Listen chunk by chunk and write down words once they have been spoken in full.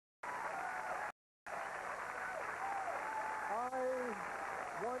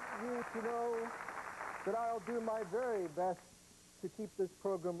you to know that I'll do my very best to keep this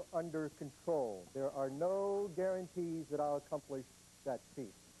program under control. There are no guarantees that I'll accomplish that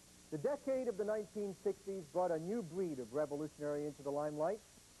feat. The decade of the 1960s brought a new breed of revolutionary into the limelight.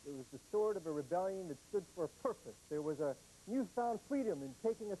 It was the sort of a rebellion that stood for a purpose. There was a newfound freedom in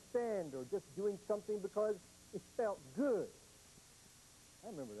taking a stand or just doing something because it felt good. I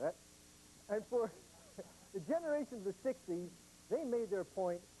remember that. And for the generation of the 60s, they made their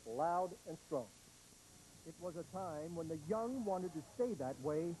point loud and strong. It was a time when the young wanted to stay that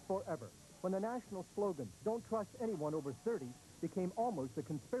way forever, when the national slogan, "Don't trust anyone over 30, became almost a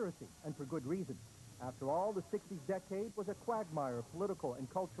conspiracy, and for good reason. After all, the 60s decade was a quagmire of political and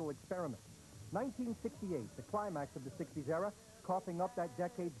cultural experiment. 1968, the climax of the 60s era, coughing up that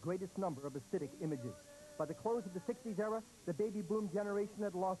decade's greatest number of acidic images. By the close of the 60s era, the baby boom generation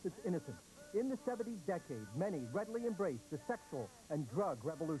had lost its innocence. In the 70s decade, many readily embraced the sexual and drug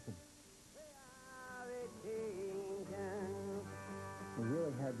revolution. We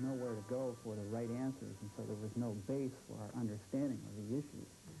really had nowhere to go for the right answers, and so there was no base for our understanding of the issues.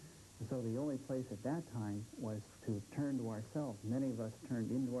 And so the only place at that time was to turn to ourselves. Many of us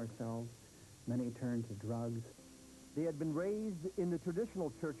turned into ourselves. Many turned to drugs. They had been raised in the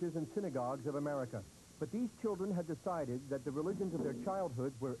traditional churches and synagogues of America, but these children had decided that the religions of their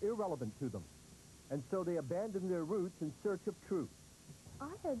childhoods were irrelevant to them, and so they abandoned their roots in search of truth.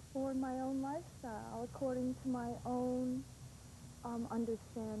 I had formed my own lifestyle according to my own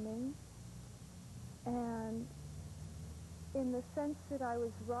understanding, and in the sense that I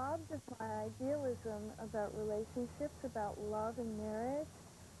was robbed of my idealism about relationships, about love and marriage,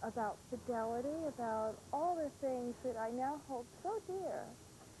 about fidelity, about all the things that I now hold so dear,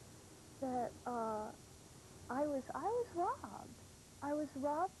 that I was robbed. I was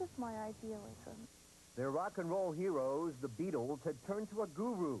robbed of my idealism. Their rock and roll heroes, the Beatles, had turned to a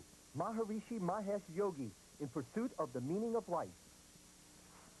guru, Maharishi Mahesh Yogi, in pursuit of the meaning of life.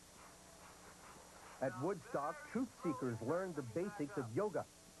 At Woodstock, truth seekers learned the basics of yoga.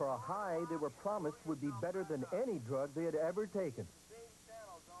 For a high they were promised would be better than any drug they had ever taken. Same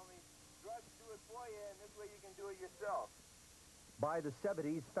channels, only drugs do it for you, and this way you can do it yourself. By the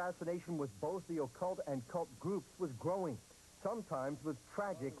 70s, fascination with both the occult and cult groups was growing, sometimes with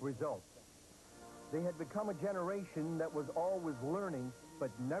tragic results. They had become a generation that was always learning,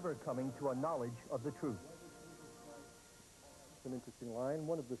 but never coming to a knowledge of the truth. It's an interesting line.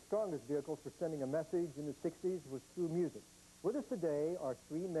 One of the strongest vehicles for sending a message in the 60s was through music. With us today are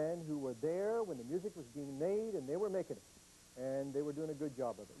three men who were there when the music was being made, and they were making it. And they were doing a good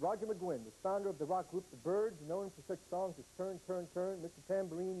job of it. Roger McGuinn, the founder of the rock group The Byrds, known for such songs as Turn, Turn, Turn, Mr.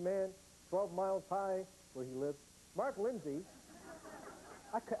 Tambourine Man, 12 Miles High, where he lived. Mark Lindsay.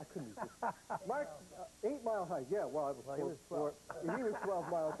 I couldn't use this. Mark, 8 Mile High. Yeah, well, I was he was 12. He was 12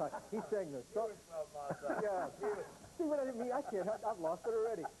 miles high. He sang the song. He was 12 miles high. Yeah. See what I mean? I can't. I've lost it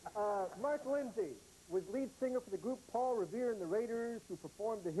already. Mark Lindsay was lead singer for the group Paul Revere and the Raiders, who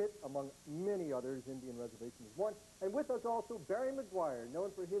performed the hit, among many others, Indian Reservation is one. And with us also, Barry McGuire,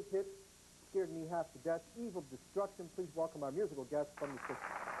 known for his hit, Scared Me Half to Death, Eve of Destruction. Please welcome our musical guest from the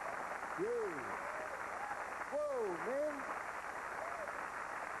 60s. Yay. Whoa, man.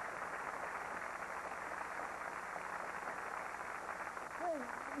 Hey,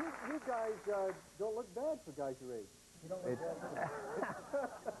 you guys don't look bad for guys your age. You don't look bad.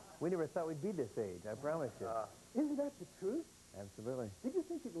 We never thought we'd be this age, I promise you. Isn't that the truth? Absolutely. Did you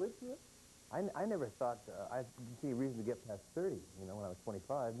think you'd live through it? I never thought, I didn't see a reason to get past 30, you know, when I was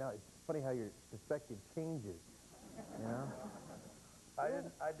 25. Now, it's funny how your perspective changes, you know? I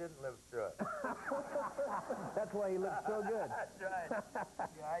didn't live through it. That's why you look so good. That's right.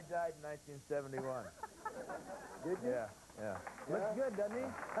 Yeah, I died in 1971. Did you? Yeah. Looks good, doesn't he?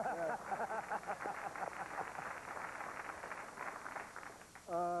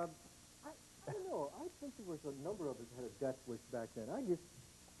 I don't know. I think there was a number of us had a death wish back then.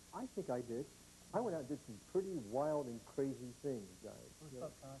 I think I did. I went out and did some pretty wild and crazy things, guys.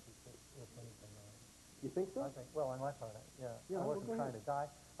 You think so? I think, well, on my part, yeah. Yeah, I well, wasn't go trying ahead. to die.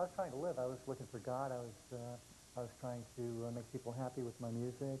 I was trying to live. I was looking for God. I was trying to make people happy with my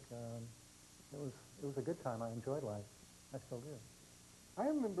music. It was a good time. I enjoyed life. I still do. I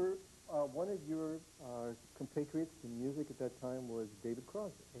remember one of your compatriots in music at that time was David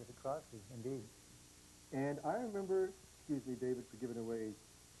Crosby. David Crosby, indeed. And I remember, excuse me, David, for giving away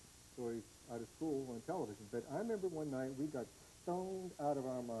stories out of school on television, but I remember one night we got stoned out of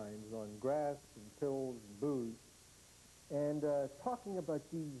our minds on grass and pills and booze, and talking about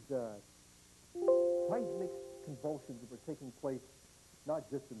these seismic convulsions that were taking place not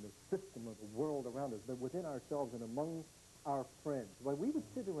just in the system of the world around us, but within ourselves and among our friends. When we would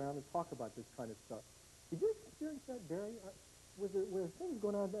sit around and talk about this kind of stuff. Did you experience that, Barry? Were things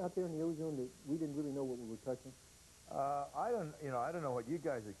going on out there in the ozone that we didn't really know what we were touching? I don't know what you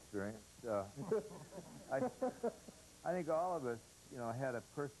guys experienced. I think all of us, had a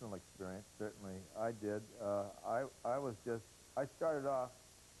personal experience. Certainly, I did. I started off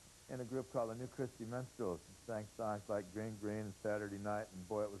in a group called the New Christy Minstrels and sang songs like Green Green and Saturday Night, and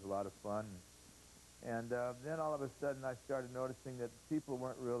boy, it was a lot of fun. And then all of a sudden, I started noticing that people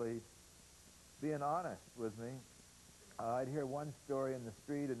weren't really being honest with me. I'd hear one story in the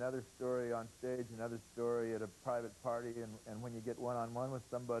street, another story on stage, another story at a private party, and when you get one-on-one with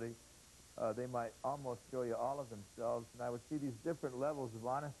somebody, they might almost show you all of themselves, and I would see these different levels of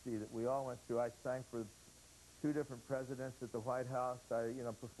honesty that we all went through. I sang for 2 different presidents at the White House. I,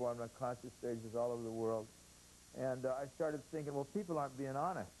 performed on concert stages all over the world, and I started thinking, well, people aren't being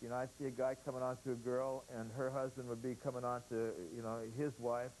honest. I'd see a guy coming on to a girl, and her husband would be coming on to, his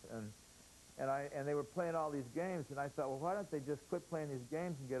wife, and they were playing all these games, and I thought, well, why don't they just quit playing these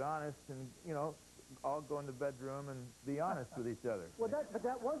games and get honest and, all go in the bedroom and be honest with each other. Well, but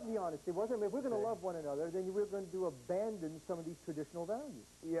that was the honesty, wasn't it? I mean, if we're going to love one another, then we're going to abandon some of these traditional values.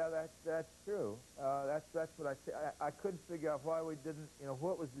 Yeah, that's true. That's what I say. I couldn't figure out why we didn't,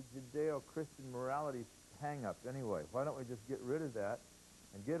 what was the Judeo-Christian morality hang-up anyway? Why don't we just get rid of that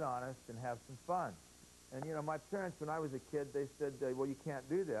and get honest and have some fun? And, my parents, when I was a kid, they said, well, you can't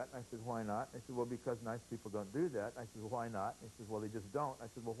do that. And I said, why not? They said, well, because nice people don't do that. And I said, well, why not? And they said, well, they just don't. I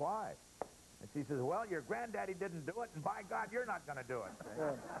said, well, why? And she says, well, your granddaddy didn't do it, and by God, you're not going to do it.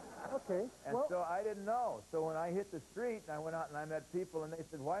 Yeah. Okay. And so I didn't know. So when I hit the street, and I went out and I met people, and they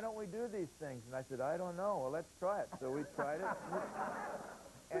said, why don't we do these things? And I said, I don't know. Well, let's try it. So we tried it.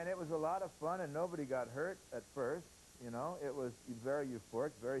 And it was a lot of fun, and nobody got hurt at first. It was very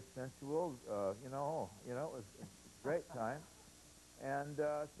euphoric, very sensual. It was a great time. And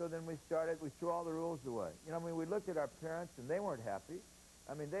so then we threw all the rules away. We looked at our parents, and they weren't happy.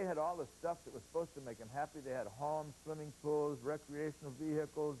 They had all the stuff that was supposed to make them happy. They had homes, swimming pools, recreational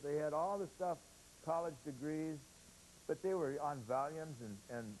vehicles. They had all the stuff, college degrees. But they were on Valiums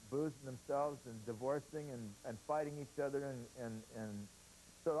and boozing themselves and divorcing and fighting each other. And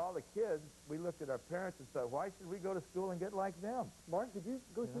so all the kids, we looked at our parents and said, why should we go to school and get like them? Mark, did you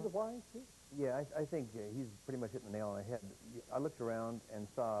go through the whys, too? Yeah, I think he's pretty much hitting the nail on the head. I looked around and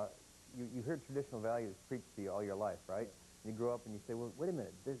saw, you heard traditional values preached to you all your life, right? And you grow up and you say, well, wait a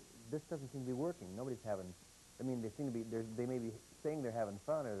minute, this doesn't seem to be working. Nobody's having, they seem to be, they may be saying they're having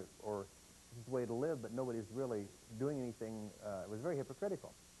fun or this is the way to live, but nobody's really doing anything. It was very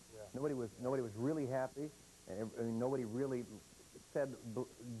hypocritical. Yeah. Nobody was really happy, and nobody really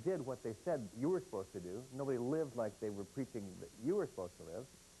did what they said you were supposed to do. Nobody lived like they were preaching that you were supposed to live.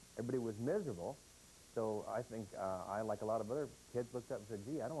 Everybody was miserable. So I think I, like a lot of other kids, looked up and said,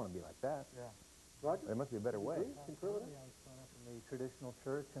 gee, I don't want to be like that. Yeah. Roger? There must be a better way. Concur with that? I was growing up in the traditional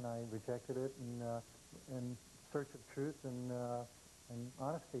church, and I rejected it in search of truth and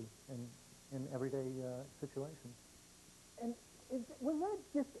honesty in everyday situations. And was that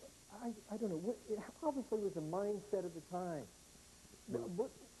just, I don't know, it obviously was a mindset of the time.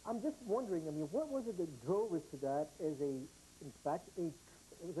 I'm just wondering, what was it that drove us to that as in fact, it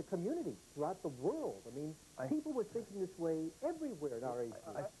was a community throughout the world. People were thinking this way everywhere in our age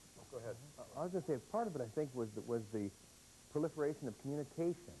group. Go ahead. I was going to say, part of it, I think, was the proliferation of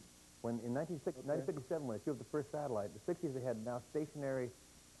communication. When in 1957, when they flew up the first satellite, the 60s, they had now stationary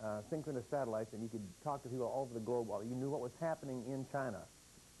synchronous satellites, and you could talk to people all over the globe. You knew what was happening in China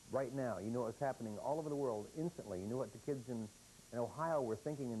right now. You knew what was happening all over the world instantly. You knew what the kids in Ohio were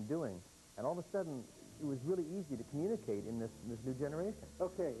thinking and doing. And all of a sudden, it was really easy to communicate in this new generation.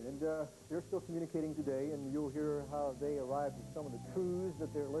 Okay, and they're still communicating today, and you'll hear how they arrived at some of the truths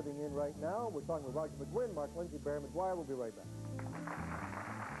that they're living in right now. We're talking with Roger McGuinn, Mark Lindsay, Barry McGuire. We'll be right back.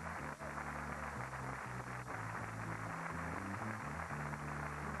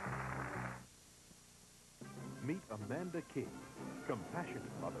 Meet Amanda King, compassionate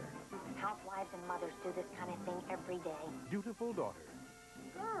mother, Housewives and mothers do this kind of thing every day. dutiful daughter,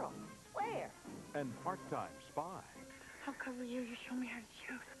 Girls, where? and part-time spy. How come you show me how to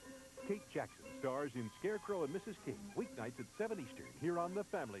shoot? Kate Jackson stars in Scarecrow and Mrs. King, weeknights at 7 Eastern, here on the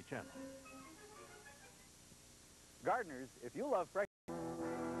Family Channel. Gardeners, if you love fresh...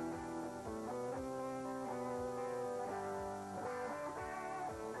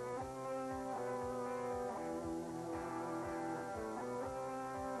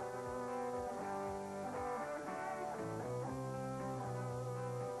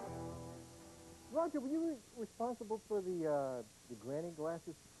 Roger, were you responsible for the granny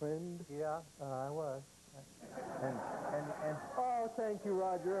glasses trend? Yeah, I was. And Oh, thank you,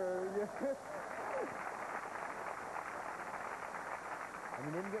 Roger. and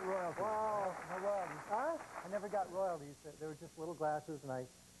you didn't get royalties. Wow, no royalties. Huh? I never got royalties. They were just little glasses, and I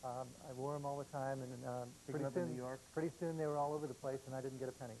wore them all the time. And Picking up in New York. pretty soon they were all over the place, and I didn't get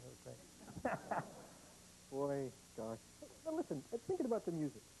a penny. It was great. Boy, gosh. Now listen, thinking about the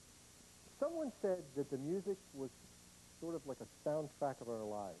music. Someone said that the music was sort of like a soundtrack of our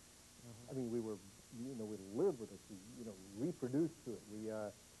lives. I mean, we lived with it. We, reproduced to it. We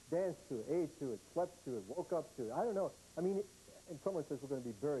danced to it, ate to it, slept to it, woke up to it. I don't know. I mean, and someone says we're going to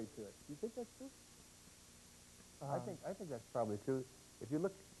be buried to it. Do you think that's true? I think that's probably true. If you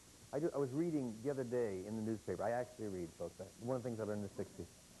look, I was reading the other day in the newspaper. I actually read, folks. One of the things I learned in the 60s.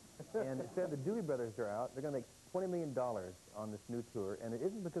 And it said the Dewey Brothers are out. They're going to make $20 million on this new tour. And it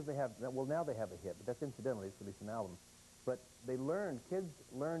isn't because they have, well, now they have a hit, but that's incidental. It's released an album. But kids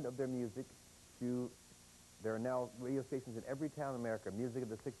learned of their music through, there are now radio stations in every town in America, music of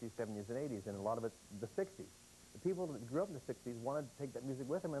the 60s, 70s, and 80s, and a lot of it the 60s. The people that grew up in the 60s wanted to take that music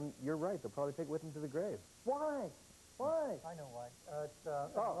with them, and you're right, they'll probably take it with them to the grave. Why? Why? I know why. It's an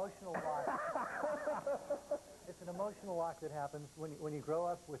emotional lock. It's an emotional lock that happens when you grow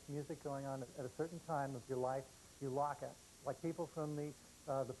up with music going on at a certain time of your life. You lock it. Like people from the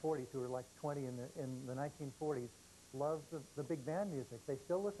 40s who were like 20 in the 1940s love the big band music. They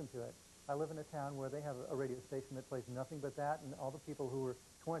still listen to it. I live in a town where they have a radio station that plays nothing but that, and all the people who were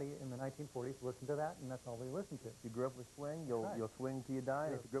 20 in the 1940s listen to that, and that's all they listen to. If you grew up with swing, you'll swing till you die,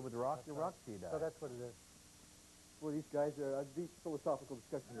 and if you grew up with rock, you'll rock till you die. So that's what it is. Well, these guys are a deep philosophical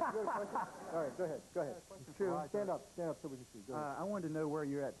discussion here. You have a question? All right, go ahead. Go ahead. True. Stand up so we can see. Go ahead. I wanted to know where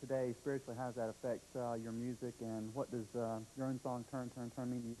you're at today spiritually. How does that affect your music, and what does your own song, Turn, Turn, Turn,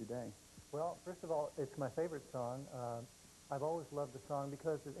 mean to you today? Well, first of all, it's my favorite song. I've always loved the song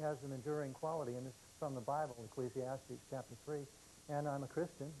because it has an enduring quality, and it's from the Bible, Ecclesiastes chapter 3. And I'm a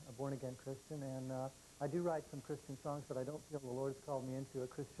Christian, a born-again Christian, and I do write some Christian songs, but I don't feel the Lord's called me into a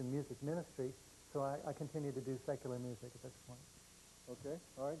Christian music ministry, so I continue to do secular music at this point. Okay.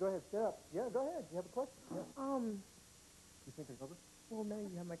 All right, go ahead. Stand up. Yeah, go ahead. You have a question? Yeah. You think it's over? Well, no,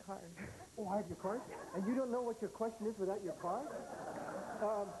 you have my card. Oh, I have your card? And you don't know what your question is without your card?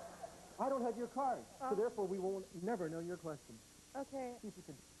 I don't have your card, so therefore we will never know your question. Okay. See if you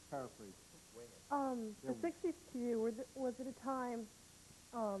can paraphrase. The 60s to you, was it a time,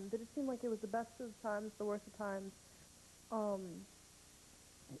 did it seem like it was the best of times, the worst of times?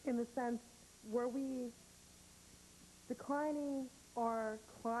 In the sense, were we declining or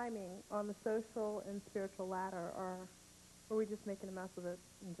climbing on the social and spiritual ladder, or were we just making a mess of it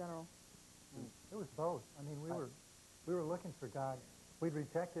in general? It was both. I mean, we were looking for God. We'd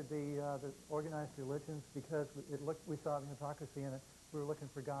rejected the organized religions because we saw the hypocrisy in it. We were looking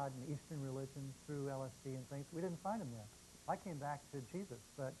for God in Eastern religions through LSD and things. We didn't find him there. I came back to Jesus,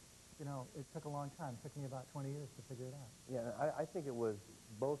 but, it took a long time. It took me about 20 years to figure it out. Yeah, I think it was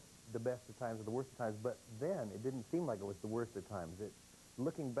both the best of times and the worst of times, but then it didn't seem like it was the worst of times.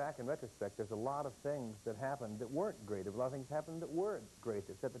 Looking back in retrospect, there's a lot of things that happened that weren't great. There were a lot of things that happened that weren't great,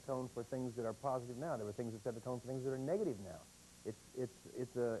 that set the tone for things that are positive now. There were things that set the tone for things that are negative now.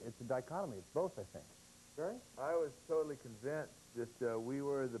 It's a dichotomy. It's both, I think. Barry? I was totally convinced that we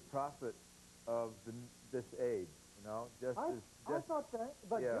were the prophet of this age. I thought that,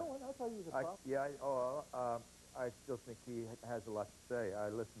 but yeah. Dylan, I thought he was a prophet. I still think he has a lot to say. I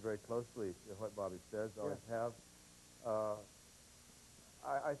listen very closely to what Bobby says. Always have.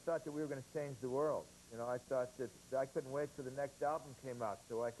 I thought that we were going to change the world. I thought that I couldn't wait till the next album came out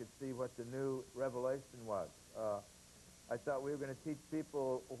so I could see what the new revelation was. I thought we were going to teach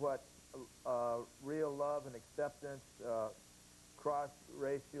people what real love and acceptance,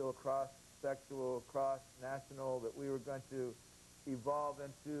 cross-racial, cross-sexual, cross-national, that we were going to evolve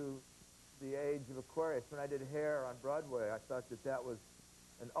into the age of Aquarius. When I did Hair on Broadway, I thought that was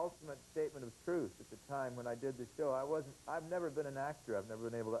an ultimate statement of truth at the time when I did the show. I've never been an actor. I've never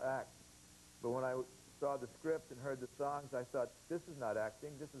been able to act. But when I saw the script and heard the songs, I thought, this is not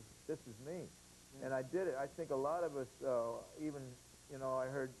acting. This is me. And I did it. I think a lot of us, even, I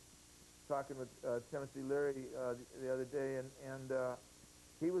heard talking with Timothy Leary the other day, and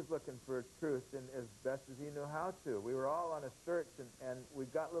he was looking for truth and as best as he knew how to. We were all on a search, and we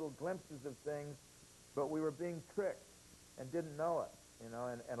got little glimpses of things, but we were being tricked and didn't know it,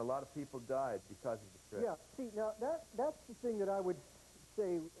 and a lot of people died because of the trick. Yeah, see, now that's the thing that I would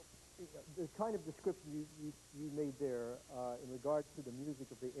say, the kind of description you made there in regards to the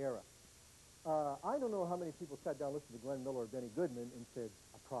music of the era. I don't know how many people sat down, listened to Glenn Miller or Benny Goodman, and said,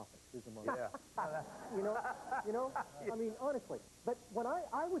 a prophet is among us. You know, I mean, honestly. But when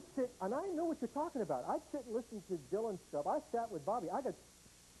I would sit, and I know what you're talking about. I'd sit and listen to Dylan stuff. I sat with Bobby.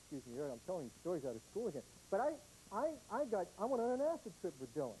 Excuse me, I'm telling you stories out of school again. But I went on an acid trip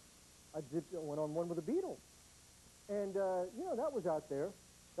with Dylan. Went on one with the Beatles. And, you know, that was out there.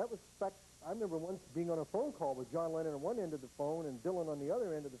 That was, in fact, I remember once being on a phone call with John Lennon on one end of the phone and Dylan on the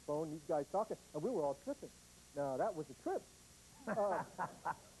other end of the phone, these guys talking, and we were all tripping. Now, that was a trip. What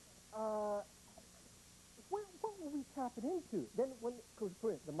were we tapping into? Then,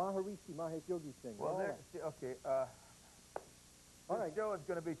 the Maharishi Mahesh Yogi thing. Well, okay, this show is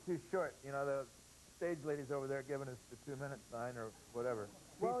going to be too short. You know, the stage ladies over there giving us the 2-minute sign or whatever.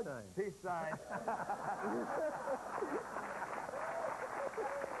 Well, Peace sign.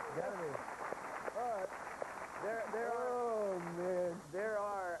 There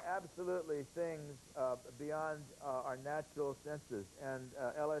are absolutely things beyond our natural senses, and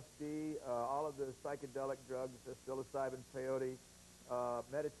LSD, all of the psychedelic drugs, psilocybin, peyote,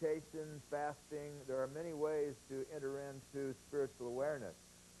 meditation, fasting. There are many ways to enter into spiritual awareness.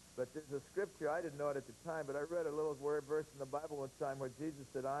 But there's a scripture, I didn't know it at the time, but I read a little verse in the Bible one time where Jesus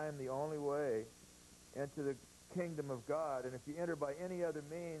said, I am the only way into the kingdom of God, and if you enter by any other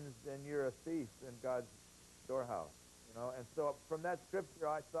means, then you're a thief in God's storehouse, you know. And so from that scripture,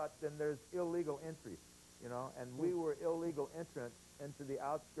 I thought, then there's illegal entry, you know, and we were illegal entrants into the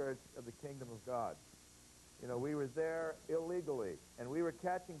outskirts of the kingdom of God. You know, we were there illegally, and we were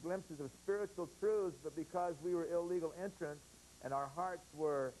catching glimpses of spiritual truths, but because we were illegal entrants and our hearts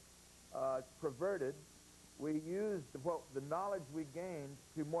were perverted, we used the knowledge we gained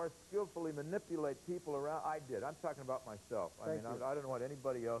to more skillfully manipulate people around. I did. I'm talking about myself. I don't know what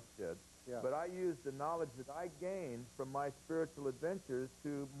anybody else did. Yeah. But I used the knowledge that I gained from my spiritual adventures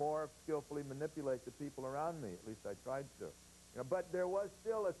to more skillfully manipulate the people around me. At least I tried to. You know, but there was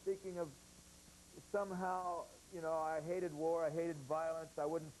still a seeking of somehow, you know, I hated war, I hated violence, I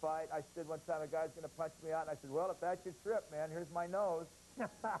wouldn't fight. I said one time a guy's going to punch me out, and I said, well, if that's your trip, man, here's my nose. You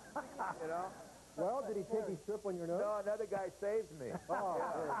know? Well, did he take his trip on your nose? No, another guy saved me. Oh,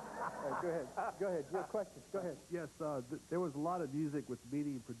 go ahead. Go ahead. Your question. Go ahead. Yes, there was a lot of music with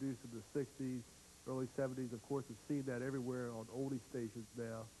meaning produced in the 60s, early 70s. Of course, we've seen that everywhere on oldie stations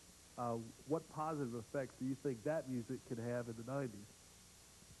now. What positive effects do you think that music can have in the 90s?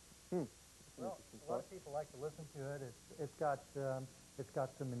 Well, a lot of people like to listen to it. It's got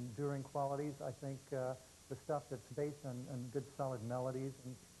some enduring qualities. I think the stuff that's based on good, solid melodies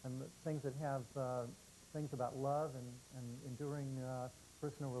and the things that have things about love and enduring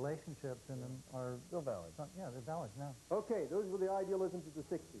personal relationships in them are still valid. Yeah, they're valid now. Okay, those were the idealisms of the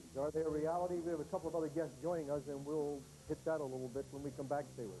 60s. Are they a reality? We have a couple of other guests joining us, and we'll hit that a little bit when we come back.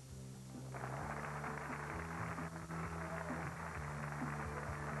 Stay with us.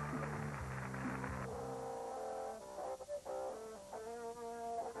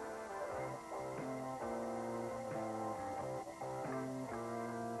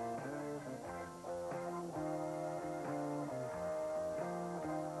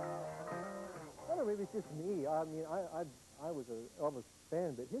 Maybe it's just me. I mean, I was an Elvis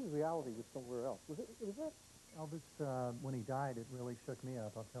fan, but his reality was somewhere else. Was that? Elvis, when he died, it really shook me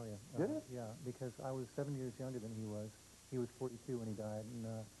up, I'll tell you. Did it? Yeah, because I was 7 years younger than he was. He was 42 when he died, and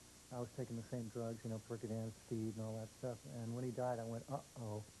I was taking the same drugs, you know, Percodan, speed, and all that stuff. And when he died, I went,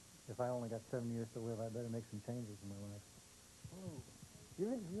 uh-oh, if I only got 7 years to live, I better make some changes in my life. Oh.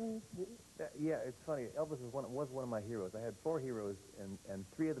 Yeah, it's funny. Elvis was one of my heroes. I had 4 heroes, and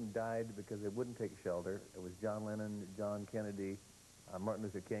 3 of them died because they wouldn't take shelter. It was John Lennon, John Kennedy, Martin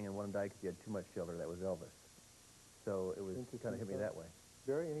Luther King, and one died because he had too much shelter. That was Elvis. So it was kind of hit me that way.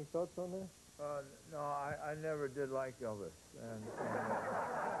 Barry, any thoughts on that? No, I never did like Elvis.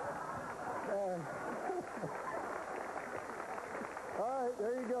 All right,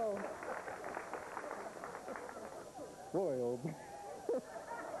 there you go. Boy, oh boy.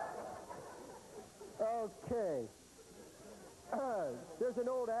 Okay. There's an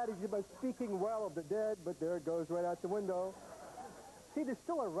old adage about speaking well of the dead, but there it goes right out the window. See, there's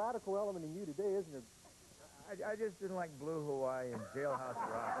still a radical element in you today, isn't there? I just didn't like Blue Hawaii and Jailhouse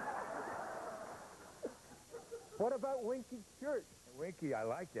Rock. What about Winky's shirt? Winky, I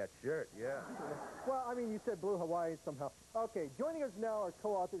like that shirt, yeah. Well, I mean, you said Blue Hawaii somehow. Okay, joining us now are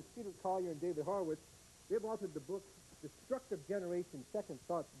co-authors Peter Collier and David Horowitz. They've authored the book Destructive Generation, Second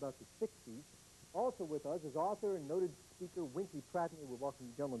Thoughts About the 60s. Also with us is author and noted speaker Winky Pratney. We'll welcome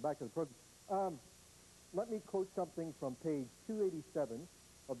you gentlemen back to the program. Let me quote something from page 287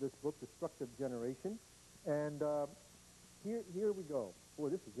 of this book, Destructive Generation. And here we go. Boy,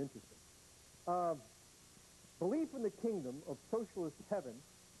 this is interesting. Belief in the kingdom of socialist heaven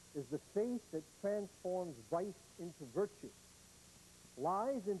is the faith that transforms vice into virtue,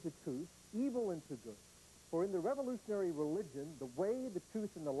 lies into truth, evil into good. For in the revolutionary religion, the way, the truth,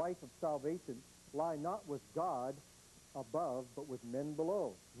 and the life of salvation lie not with God above, but with men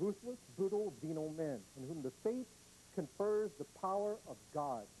below, ruthless, brutal, venal men, in whom the faith confers the power of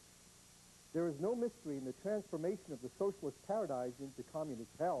God. There is no mystery in the transformation of the socialist paradise into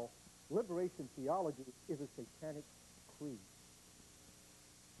communist hell. Liberation theology is a satanic creed.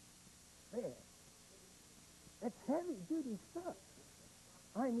 Man, that's heavy-duty stuff.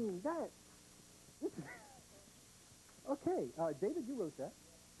 I mean, that... Okay, David, you wrote that.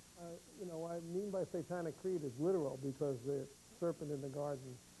 You know, what I mean by satanic creed is literal, because the serpent in the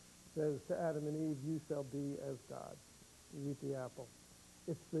garden says to Adam and Eve, you shall be as God. You eat the apple.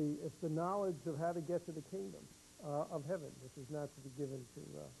 It's the knowledge of how to get to the kingdom of heaven, which is not to be given to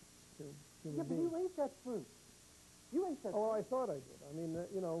human beings. But you ate that fruit. You ate that fruit. Oh, I thought I did. I mean,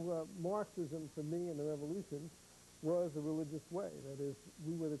 Marxism for me in the revolution was a religious way. That is,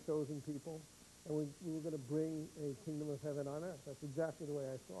 we were the chosen people, and we were going to bring a kingdom of heaven on earth. That's exactly the way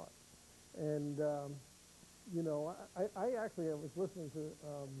I saw it. And, I actually was listening to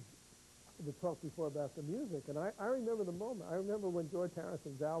the talk before about the music, and I remember the moment. I remember when George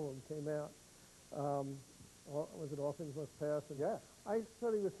Harrison's album came out. Was it All Things Must Pass? And yeah. I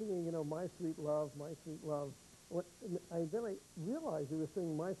thought he was singing, My Sweet Love, My Sweet Love. Then I realized he was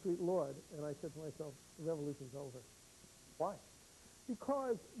singing My Sweet Lord, and I said to myself, the revolution's over. Why?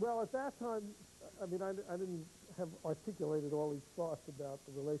 Because, well, at that time, I mean, I didn't have articulated all these thoughts about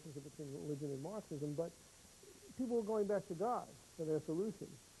the relationship between religion and Marxism, but people were going back to God for their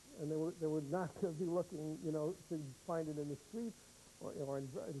solutions, and they were not going to be looking, to find it in the streets or in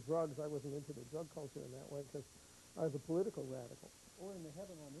drugs. I wasn't into the drug culture in that way because I was a political radical. Or in the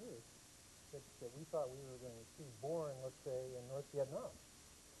heaven on earth that we thought we were going to see born, let's say, in North Vietnam.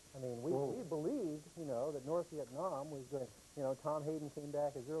 I mean, we believed, that North Vietnam was going. Tom Hayden came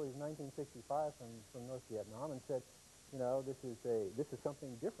back as early as 1965 from North Vietnam and said, this is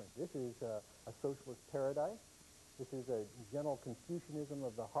something different. This is a socialist paradise. This is a general Confucianism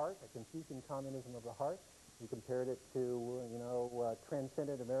of the heart, a Confucian communism of the heart. He compared it to,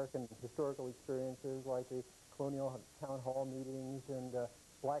 transcendent American historical experiences like the colonial town hall meetings and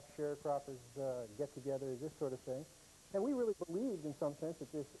black sharecroppers get-togethers, this sort of thing. And we really believed, in some sense,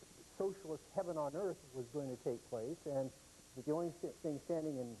 that this socialist heaven on earth was going to take place, and that the only thing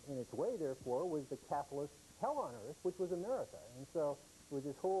standing in its way, therefore, was the capitalist hell on earth, which was America. And so it was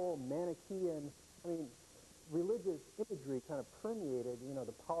this whole Manichaean, religious imagery kind of permeated,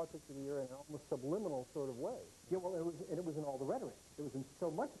 the politics of the era in an almost subliminal sort of way. Yeah, well, it was in all the rhetoric. It was in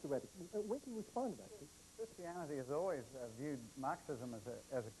so much of the rhetoric. When can you respond to that? Christianity has always viewed Marxism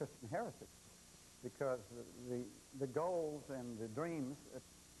as a Christian heresy, because the goals and the dreams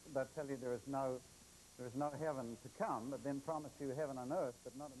that tell you there is no heaven to come, but then promise you heaven on earth,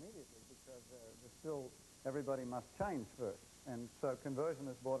 but not immediately, because there's still everybody must change first. And so conversion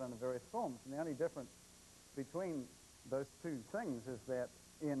is brought in various forms, and the only difference between those two things is that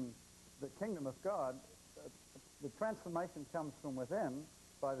in the kingdom of God, the transformation comes from within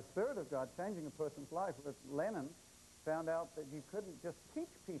by the Spirit of God changing a person's life. With Lenin found out that you couldn't just teach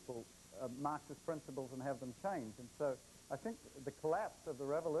people Marxist principles and have them change. And so I think the collapse of the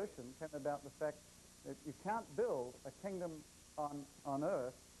revolution came about the fact that you can't build a kingdom on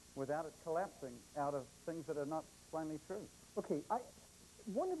earth without it collapsing out of things that are not plainly true. Okay,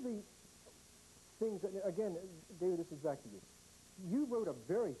 one of the things, again, David, this is back to you. You wrote a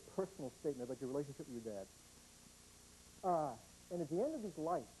very personal statement about your relationship with your dad. And at the end of his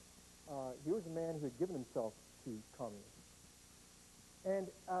life, he was a man who had given himself to communism. And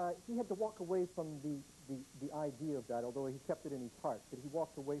he had to walk away from the idea of that, although he kept it in his heart, but he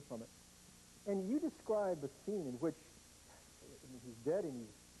walked away from it. And you describe a scene in which he's dead and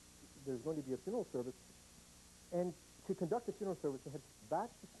there's going to be a funeral service. And to conduct a funeral service, they had to back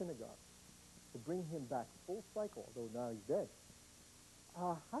the synagogue to bring him back full cycle, although now he's dead.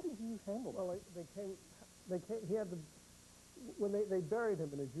 How did you handle that? Well, he had when they buried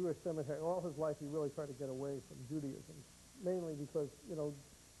him in a Jewish cemetery, all his life he really tried to get away from Judaism, mainly because,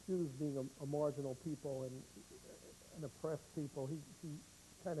 Jews being a marginal people and an oppressed people, he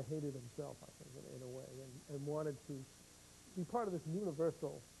kind of hated himself, I think, in a way, and wanted to be part of this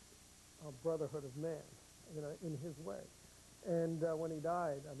universal brotherhood of man, in his way. And when he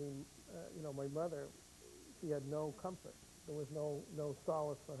died, my mother, she had no comfort. There was no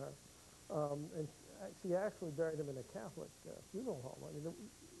solace for her. And she actually buried him in a Catholic funeral home. I mean,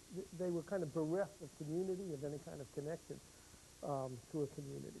 they were kind of bereft of community, of any kind of connection to a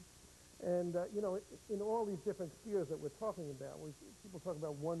community. And, you know, in all these different spheres that we're talking about, people talk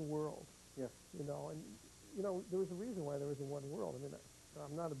about one world. Yes. You know, and, you know, there was a reason why there isn't one world. I mean,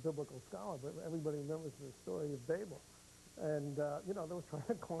 I'm not a biblical scholar, but everybody remembers the story of Babel. And, you know, they were trying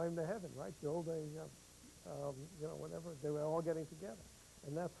to climb to heaven, right? Build a, you know, whatever. They were all getting together.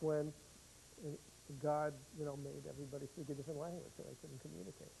 And that's when God, you know, made everybody speak a different language so they couldn't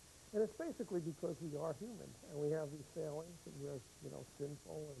communicate. And it's basically because we are human, and we have these failings, and we're, you know,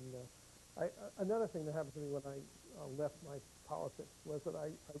 sinful. And another thing that happened to me when I left my politics was that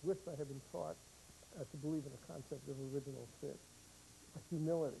I wished I had been taught to believe in the concept of original sin, a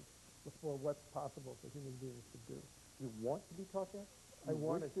humility before what's possible for human beings to do. You want to be taught that? I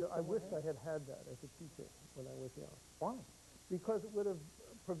wished I had had that as a teacher when I was young. Why? Because it would have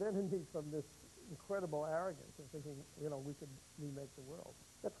prevented me from this incredible arrogance of thinking, you know, we could remake the world.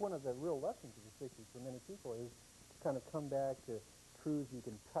 That's one of the real lessons of the 60s for many people, is to kind of come back to truths you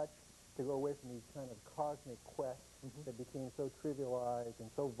can touch, to go away from these kind of cosmic quests that became so trivialized and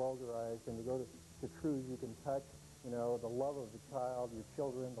so vulgarized, and to go to truths you can touch, you know, the love of the child, your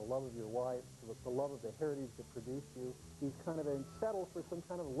children, the love of your wife, the love of the heritage that produced you, these kind of, and settle for some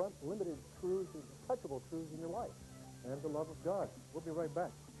kind of limited truths, touchable truths in your life, and the love of God. We'll be right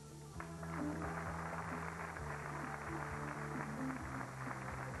back.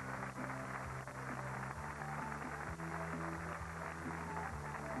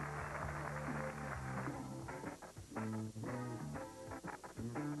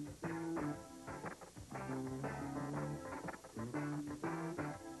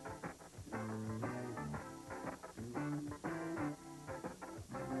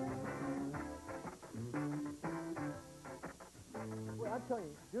 Well, I'm telling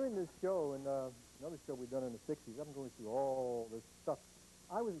you, doing this show and another show we've done in the 60s, I'm going through all this stuff.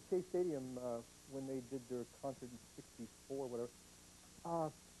 I was at Shea Stadium when they did their concert in 64, whatever.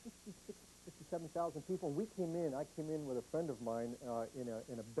 56, 57,000 people. And we came in, I came in with a friend of mine in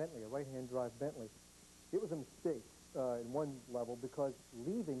a Bentley, a right-hand drive Bentley. It was a mistake in one level because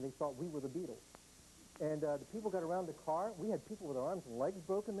leaving, they thought we were the Beatles. And the people got around the car. We had people with their arms and legs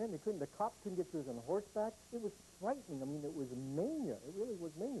broken, man. The cops couldn't get through us on horseback. It was frightening. I mean, it was mania. It really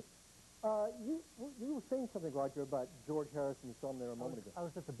was mania. You were saying something, Roger, about George Harrison. You saw him there a moment ago. I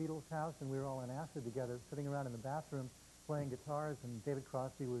was at the Beatles' house, and we were all in acid together, sitting around in the bathroom, playing guitars, and David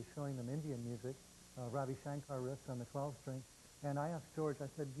Crosby was showing them Indian music, Ravi Shankar riffs on the 12-string. And I asked George, I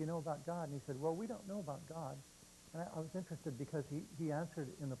said, do you know about God? And he said, well, we don't know about God. And I was interested because he answered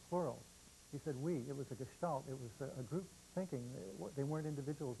in the plural. He said, we. It was a gestalt. It was a group thinking. They weren't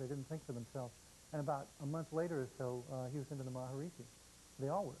individuals. They didn't think for themselves. And about a month later or so, he was into the Maharishi. They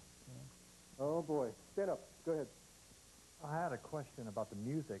all were. You know. Oh, boy. Stand up. Go ahead. I had a question about the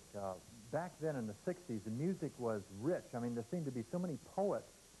music. Back then in the 60s, the music was rich. I mean, there seemed to be so many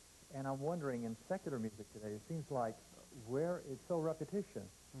poets. And I'm wondering, in secular music today, it seems like where it's so repetition.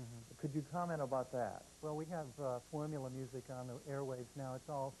 Could you comment about that? Well, we have formula music on the airwaves now. It's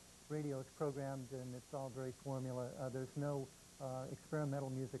all radio, it's programmed, and it's all very formula. There's no experimental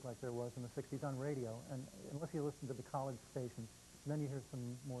music like there was in the 60s on radio, and unless you listen to the college stations, then you hear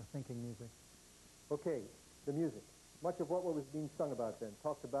some more thinking music. Okay, the music. Much of what was being sung about then,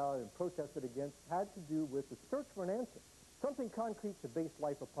 talked about and protested against, had to do with the search for an answer, something concrete to base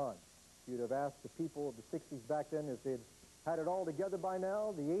life upon. If you'd have asked the people of the 60s back then if they'd had it all together by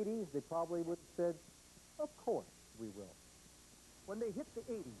now, the 80s, they probably would have said, of course we will. When they hit the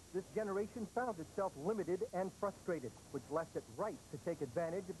 80s, this generation found itself limited and frustrated, which left it ripe to take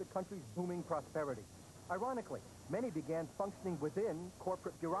advantage of the country's booming prosperity. Ironically, many began functioning within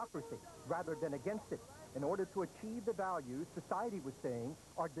corporate bureaucracy rather than against it in order to achieve the values society was saying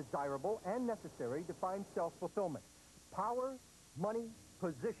are desirable and necessary to find self-fulfillment: power, money,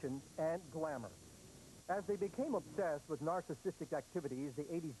 position, and glamour. As they became obsessed with narcissistic activities, the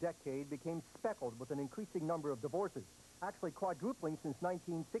 80s decade became speckled with an increasing number of divorces, actually quadrupling since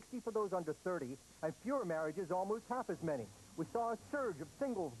 1960 for those under 30, and fewer marriages, almost half as many. We saw a surge of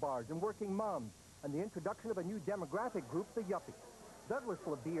singles bars and working moms, and the introduction of a new demographic group, the yuppies. Douglas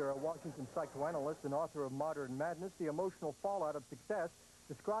LeBeer, a Washington psychoanalyst and author of Modern Madness, The Emotional Fallout of Success,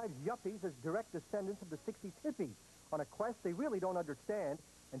 describes yuppies as direct descendants of the 60s hippies on a quest they really don't understand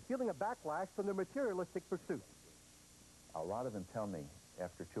and feeling a backlash from their materialistic pursuits. A lot of them tell me,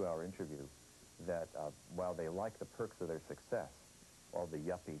 after a 2-hour interview, that while they like the perks of their success, all the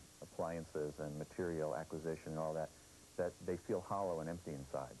yuppie appliances and material acquisition and all that, that they feel hollow and empty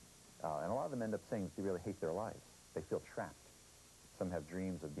inside. And a lot of them end up saying that they really hate their lives. They feel trapped. Some have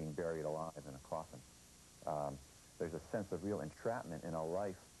dreams of being buried alive in a coffin. There's a sense of real entrapment in a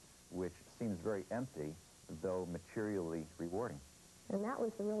life which seems very empty, though materially rewarding. And that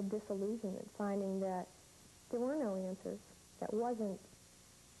was the real disillusionment, finding that there were no answers. There wasn't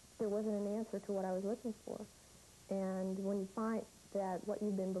an answer to what I was looking for. And when you find that what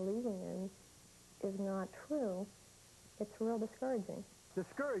you've been believing in is not true, it's real discouraging.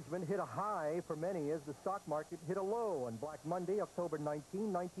 Discouragement hit a high for many as the stock market hit a low on Black Monday, October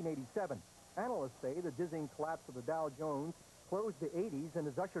 19, 1987. Analysts say the dizzying collapse of the Dow Jones closed the 80s and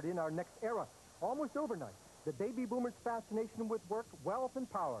has ushered in our next era. Almost overnight, the baby boomers' fascination with work, wealth,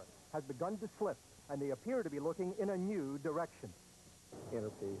 and power has begun to slip, and they appear to be looking in a new direction. Inner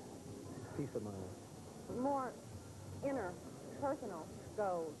peace, peace of mind. More inner, personal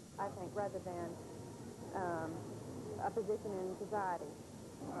goals, I think, rather than a position in society.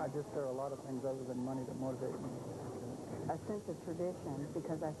 There are a lot of things other than money that motivate me. A sense of tradition,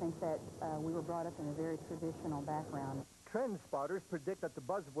 because I think that we were brought up in a very traditional background. Trend spotters predict that the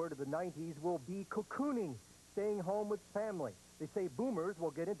buzzword of the 90s will be cocooning, staying home with family. They say boomers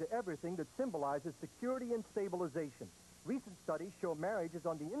will get into everything that symbolizes security and stabilization. Recent studies show marriage is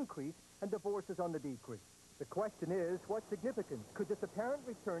on the increase and divorce is on the decrease. The question is, what significance could this apparent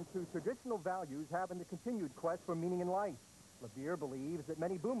return to traditional values have in the continued quest for meaning in life? LeVere believes that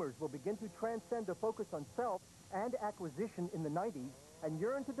many boomers will begin to transcend a focus on self and acquisition in the 90s and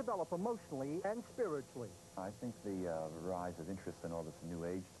yearn to develop emotionally and spiritually. I think the rise of interest in all this New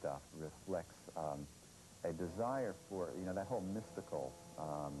Age stuff reflects a desire for, that whole mystical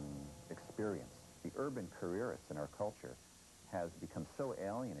experience. The urban careerist in our culture has become so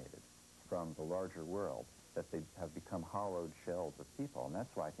alienated from the larger world that they have become hollowed shells of people. And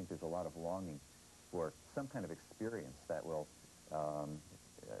that's why I think there's a lot of longing for some kind of experience that will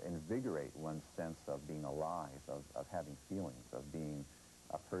invigorate one's sense of being alive, of having feelings, of being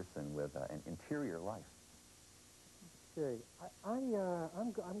a person with an interior life. Okay, I'm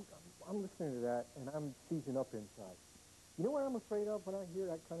listening to that, and I'm seizing up inside. You know what I'm afraid of when I hear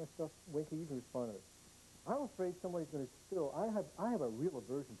that kind of stuff? Winky, you can respond to it. I'm afraid somebody's going to steal. I have a real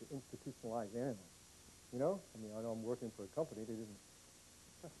aversion to institutionalized anything. I know I'm working for a company that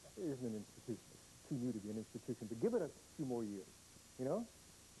isn't an institution. It's too new to be an institution, but give it a few more years,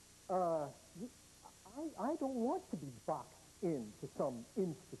 I don't want to be boxed into some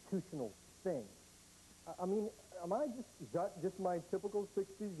institutional thing. Am I is that just my typical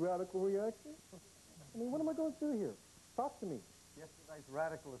 60s radical reaction? What am I going through here? Talk to me. Yesterday's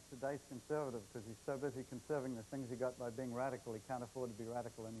radical is today's conservative because he's so busy conserving the things he got by being radical, he can't afford to be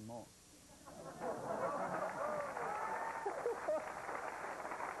radical anymore.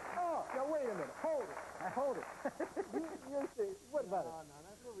 Oh, now wait a minute. Hold it. You're saying, what about it? No,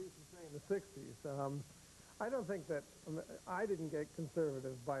 that's what we used to say in the 60s. I don't think that, I didn't get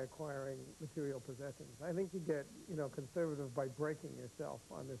conservative by acquiring material possessions. I think you get, conservative by breaking yourself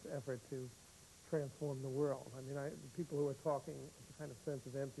on this effort to transform the world. People who are talking, the kind of sense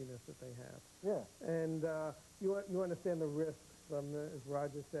of emptiness that they have. Yeah. And you understand the risks from, as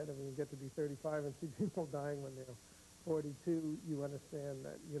Roger said, when you get to be 35 and see people dying when they're 42, you understand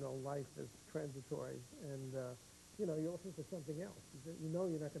that, life is transitory. And, you're looking for something else.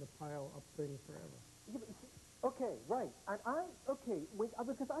 You're not going to pile up things forever. Okay, right. And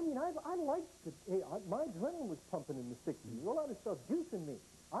because I liked my adrenaline was pumping in the 60s. There's a lot of stuff juicing me.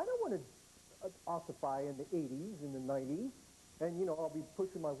 I don't want to ossify in the 80s and the 90s, and I'll be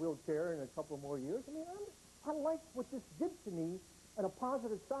pushing my wheelchair in a couple more years. I liked what this did to me, and a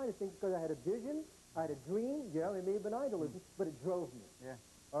positive side of things because I had a vision, I had a dream. Yeah, it may have been idealism, but it drove me. Yeah.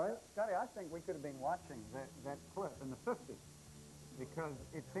 All right, Scotty, I think we could have been watching that clip in the 50s. Because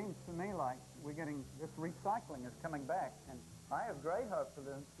it seems to me like this recycling is coming back, and I have great hope for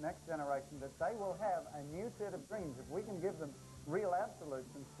the next generation that they will have a new set of dreams. If we can give them real absolutes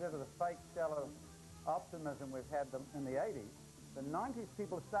instead of the fake, shallow optimism we've had in the 80s, the 90s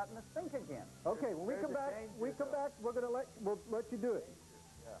people are starting to think again. Okay, when we come back, we'll let you do it.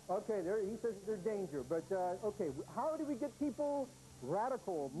 Yeah. Okay, he says there's danger, but okay, how do we get people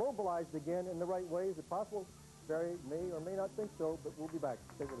radical, mobilized again in the right way? Is it possible? Barry may or may not think so, but we'll be back.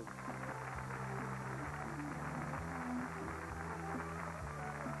 Stay with us.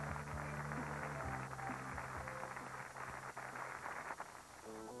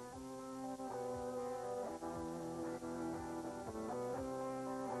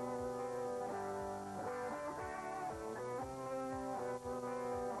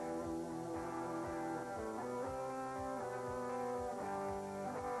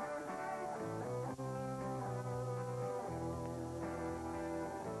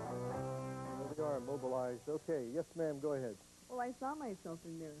 Mobilized. Okay, yes, ma'am, go ahead. Well, I saw myself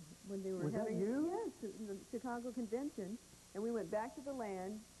in there when they were Was having... that you? Yes, in the Chicago convention, and we went back to the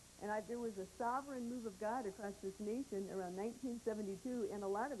land, And there was a sovereign move of God across this nation around 1972, and a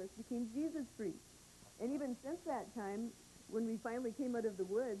lot of us became Jesus freaks. And even since that time, when we finally came out of the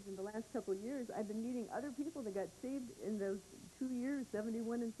woods in the last couple of years, I've been meeting other people that got saved in those 2 years,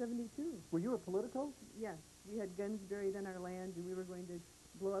 71 and 72. Were you a political? Yes. We had guns buried on our land, and we were going to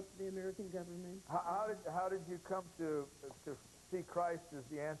blow up the American government. How did you come to see Christ as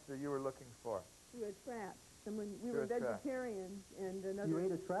the answer you were looking for? Through a trap. We were vegetarians, and another... You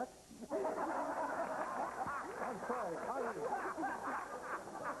ate a track? I'm sorry.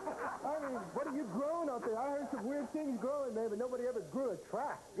 I mean, what are you growing out there? I heard some weird things growing there, but nobody ever grew a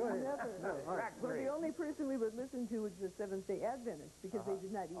track. Go ahead. Never. No, right. Well, the only person we would listen to was the Seventh-day Adventists, because they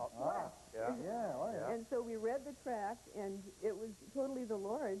did not eat flesh. Yeah. And so we read the tract, and it was totally the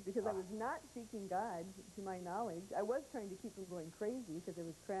Lord, because I was not seeking God, to my knowledge. I was trying to keep him going crazy, because I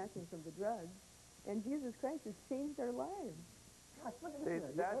was crashing from the drugs. And Jesus Christ has changed our lives. Gosh, look at See,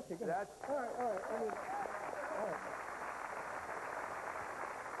 this. that's... All right. I mean, all right.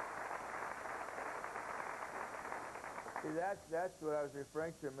 See, that's what I was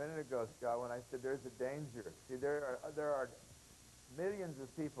referring to a minute ago, Scott, when I said there's a danger. See, there are millions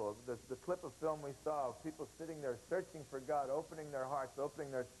of people. The clip of film we saw of people sitting there searching for God, opening their hearts, opening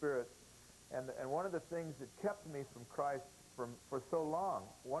their spirits. And one of the things that kept me from Christ for so long,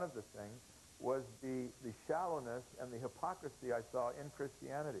 one of the things, was the shallowness and the hypocrisy I saw in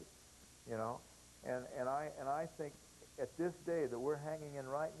Christianity, you know. And I think at this day that we're hanging in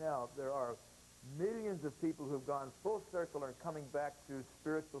right now, there are millions of people who've gone full circle and coming back to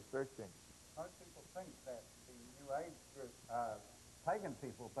spiritual searching. Most people think that the New Age group are pagan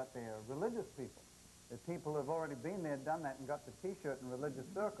people, but they're religious people. They're people who've already been there, done that, and got the T-shirt in religious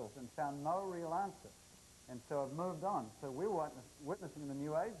circles and found no real answer, and so have moved on. So we're witnessing in the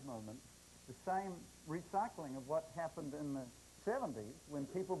New Age movement the same recycling of what happened in the 70s when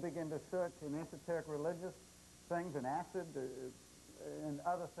people began to search in esoteric religious things and acid and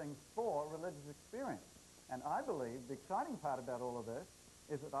other things for religious experience. And I believe the exciting part about all of this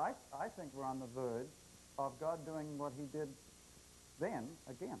is that I think we're on the verge of God doing what he did then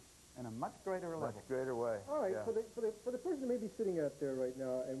again in a much greater level. Much greater way. All right, yeah. for the person who may be sitting out there right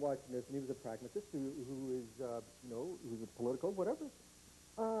now and watching this, and he was a pragmatist who is, who's a political, whatever,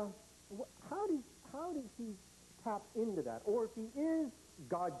 how does he tap into that? Or if he is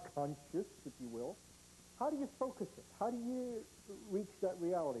God conscious, if you will, how do you focus it? How do you reach that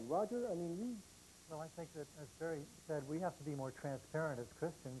reality? Roger, I mean, Well, I think that, as Barry said, we have to be more transparent as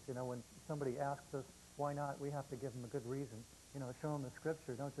Christians. You know, when somebody asks us why not, we have to give them a good reason. You know, show them the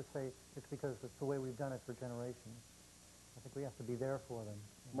Scripture. Don't just say it's because it's the way we've done it for generations. I think we have to be there for them.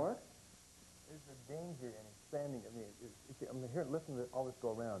 Mark? There's a danger in expanding. I mean, I'm here listening to all this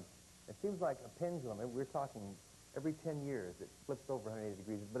go around. It seems like a pendulum. We're talking every 10 years it flips over 180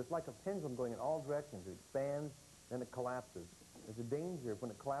 degrees, but it's like a pendulum going in all directions. It expands, then it collapses. There's a danger when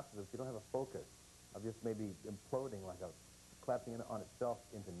it collapses if you don't have a focus of just maybe imploding, like a collapsing on itself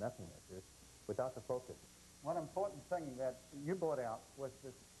into nothingness. Without the focus. One important thing that you brought out was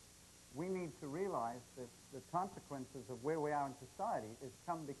that we need to realize that the consequences of where we are in society is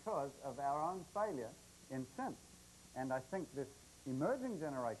come because of our own failure in sin. And I think this emerging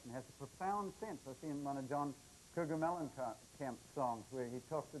generation has a profound sense. I see in one of John Cougar Mellencamp's songs where he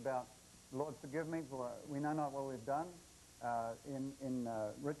talks about, Lord, forgive me, for we know not what we've done. In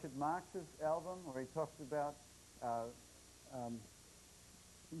Richard Marx's album where he talks about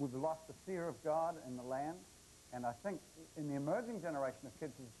we've lost the fear of God in the land. And I think in the emerging generation of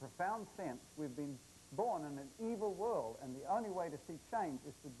kids, there's a profound sense we've been born in an evil world, and the only way to see change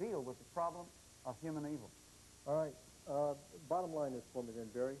is to deal with the problem of human evil. All right. Bottom line is for me then,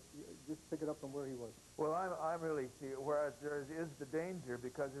 Barry. Just pick it up from where he was. Well, I'm really, whereas there is the danger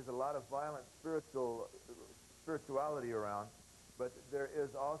because there's a lot of violent spirituality around, but there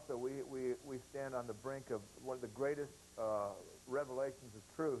is also, we stand on the brink of one of the greatest revelations of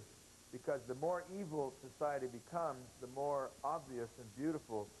truth, because the more evil society becomes, the more obvious and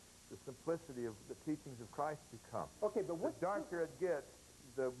beautiful the simplicity of the teachings of Christ become. Okay, but the darker it gets,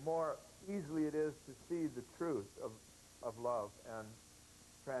 the more easily it is to see the truth of love and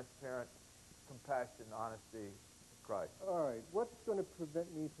transparent compassion, honesty of Christ. All right, what's going to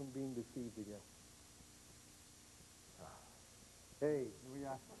prevent me from being deceived again? Hey, we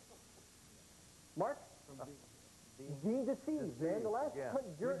are. Mark? Being deceived, man. The last We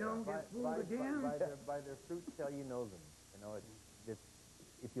don't get fooled again. By their fruit shall you know them. You know,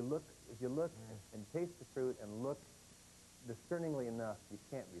 if you look and taste the fruit and look discerningly enough, you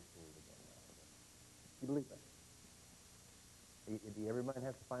can't be fooled again. You believe that? Every man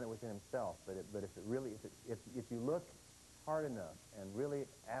has to find it within himself. But if you look hard enough and really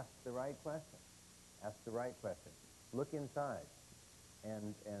ask the right question, look inside,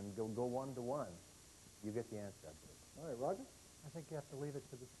 and go one-to-one, you get the answer, I believe. All right, Roger? I think you have to leave it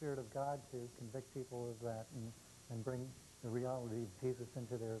to the Spirit of God to convict people of that and bring the reality of Jesus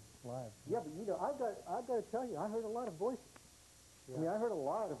into their lives. Yeah, but you know, I've got to tell you, I heard a lot of voices. Yeah. I mean, I heard a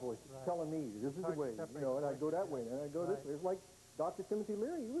lot of voices telling me, this is the way, you know, and I go that way, and I go this way. It's like Dr. Timothy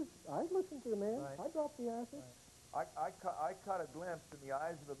Leary. I listened to the man. I dropped the acid. I caught a glimpse in the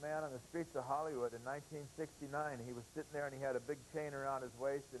eyes of a man on the streets of Hollywood in 1969. He was sitting there, and he had a big chain around his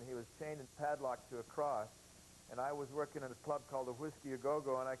waist, and he was chained and padlocked to a cross. And I was working at a club called the Whiskey A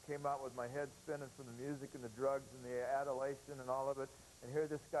Go-Go, and I came out with my head spinning from the music and the drugs and the adulation and all of it. And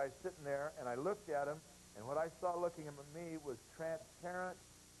here this guy sitting there, and I looked at him, and what I saw looking at me was transparent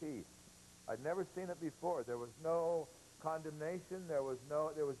peace. I'd never seen it before. There was no condemnation. There was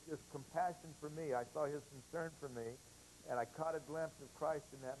just compassion for me. I saw his concern for me, and I caught a glimpse of Christ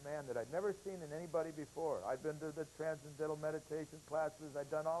in that man that I'd never seen in anybody before. I'd been to the transcendental meditation classes.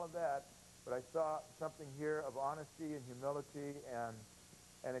 I'd done all of that. But I saw something here of honesty and humility, and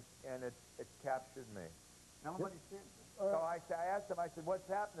it captured me. Tell him what he said. So I asked him, I said, what's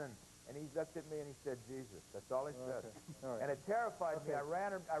happening? And he looked at me and he said, Jesus. That's all he said. All right. And it terrified me. I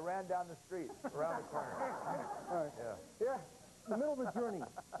ran down the street, around the corner. All right. Yeah. The middle of the journey.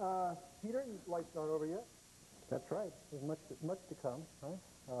 Peter, life's not over yet. That's right. There's much to come. Huh?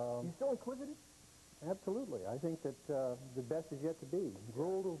 You still inquisitive? Absolutely. I think that the best is yet to be.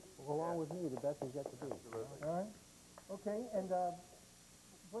 Grow along with me, the best is yet to be. Absolutely. All right. Okay, and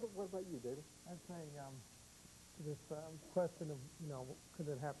what about you, David? I'd say to this question of, you know, could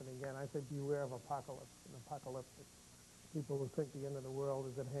it happen again? I say beware of apocalypse and apocalyptic. People who think the end of the world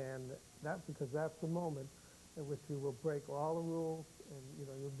is at hand, because that's the moment in which you will break all the rules and, you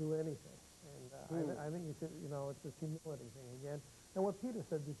know, you'll do anything. And I think you should, you know, it's this humility thing again. And what Peter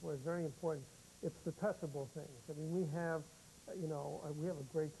said before is very important. It's the touchable things. I mean, we have, you know, we have a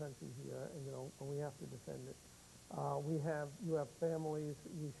great country here, and, you know, and we have to defend it. You have families.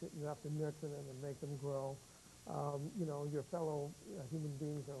 You have to nurture them and make them grow. You know, your fellow human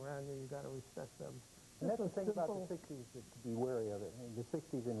beings around you. You got to respect them. And that's the thing about the 60s to be wary of it. And the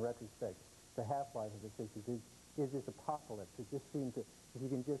 60s, in retrospect, the half-life of the 60s is this apocalypse. It just seems that if you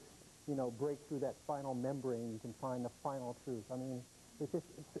can just, you know, break through that final membrane, you can find the final truth. I mean, it's just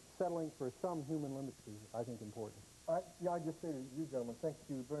settling for some human limits is, I think, important. I just say to you, gentlemen, thank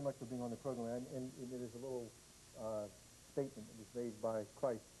you very much for being on the program. And it is a little statement that was made by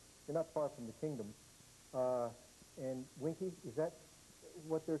Christ. You're not far from the kingdom. And Winky, is that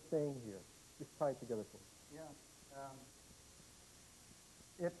what they're saying here? Just tie it together for us.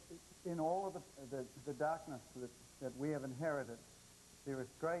 Yeah. In all of the darkness that we have inherited, there is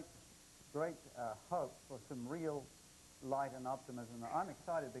great hope for some real light and optimism. I'm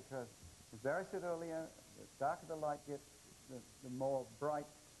excited because, as Barry said earlier, the darker the light gets, the more bright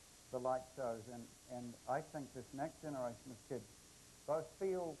the light shows. And I think this next generation of kids both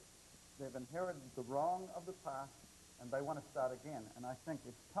feel they've inherited the wrong of the past and they want to start again. And I think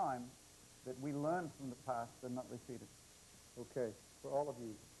it's time that we learn from the past and not repeat it. Okay. For all of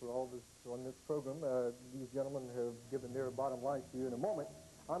you, for all of us on this program, these gentlemen have given their bottom line to you. In a moment,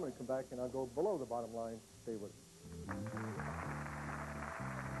 I'm going to come back and I'll go below the bottom line. Stay with us.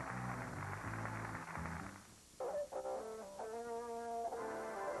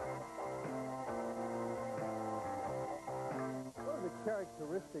 One of the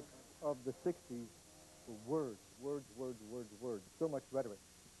characteristics of the 60s were words, so much rhetoric.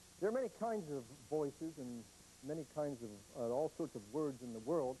 There are many kinds of voices and many kinds of all sorts of words in the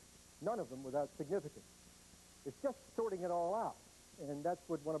world, none of them without significance. It's just sorting it all out. And that's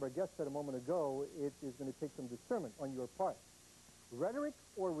what one of our guests said a moment ago. It is going to take some discernment on your part. Rhetoric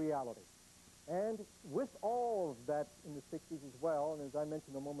or reality? And with all of that in the 60s as well, and as I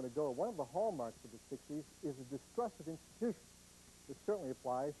mentioned a moment ago, one of the hallmarks of the 60s is the distrust of institutions. This certainly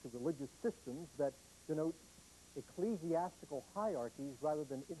applies to religious systems that denote ecclesiastical hierarchies rather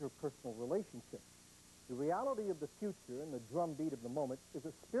than interpersonal relationships. The reality of the future and the drumbeat of the moment is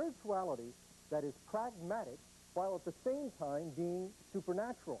a spirituality that is pragmatic while at the same time being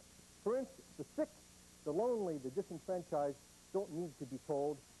supernatural. For instance, the sick, the lonely, the disenfranchised don't need to be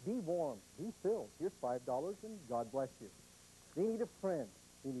told, be warm, be filled, here's $5 and God bless you. They need a friend,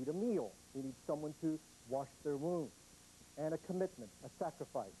 they need a meal, they need someone to wash their wounds, and a commitment, a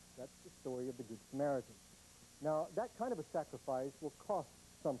sacrifice. That's the story of the Good Samaritan. Now, that kind of a sacrifice will cost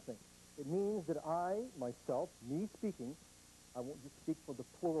something. It means that I, myself, me speaking, I won't just speak for the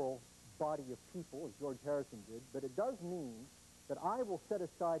plural body of people, as George Harrison did, but it does mean that I will set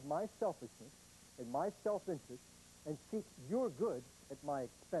aside my selfishness and my self-interest and seek your good at my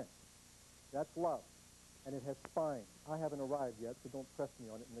expense. That's love, and it has spine. I haven't arrived yet, so don't press me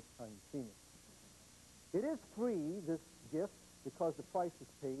on it next time you see me. It is free, this gift, because the price was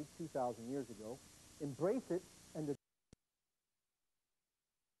paid 2,000 years ago. Embrace it